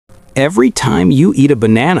Every time you eat a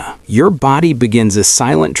banana, your body begins a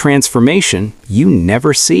silent transformation you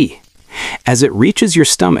never see. As it reaches your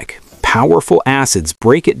stomach, powerful acids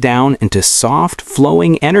break it down into soft,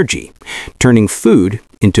 flowing energy, turning food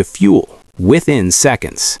into fuel within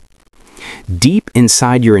seconds. Deep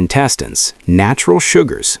inside your intestines, natural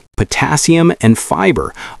sugars, potassium, and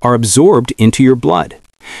fiber are absorbed into your blood,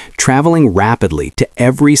 traveling rapidly to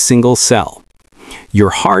every single cell. Your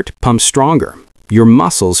heart pumps stronger, your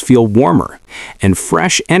muscles feel warmer, and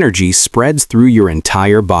fresh energy spreads through your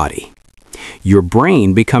entire body. Your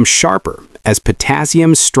brain becomes sharper as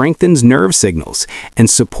potassium strengthens nerve signals and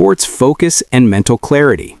supports focus and mental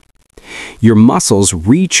clarity. Your muscles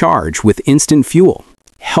recharge with instant fuel,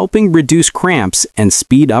 helping reduce cramps and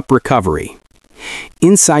speed up recovery.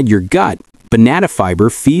 Inside your gut, banana fiber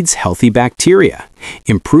feeds healthy bacteria,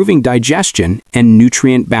 improving digestion and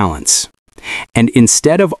nutrient balance. And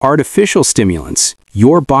instead of artificial stimulants,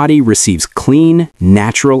 your body receives clean,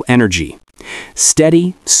 natural energy.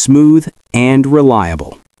 Steady, smooth, and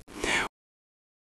reliable.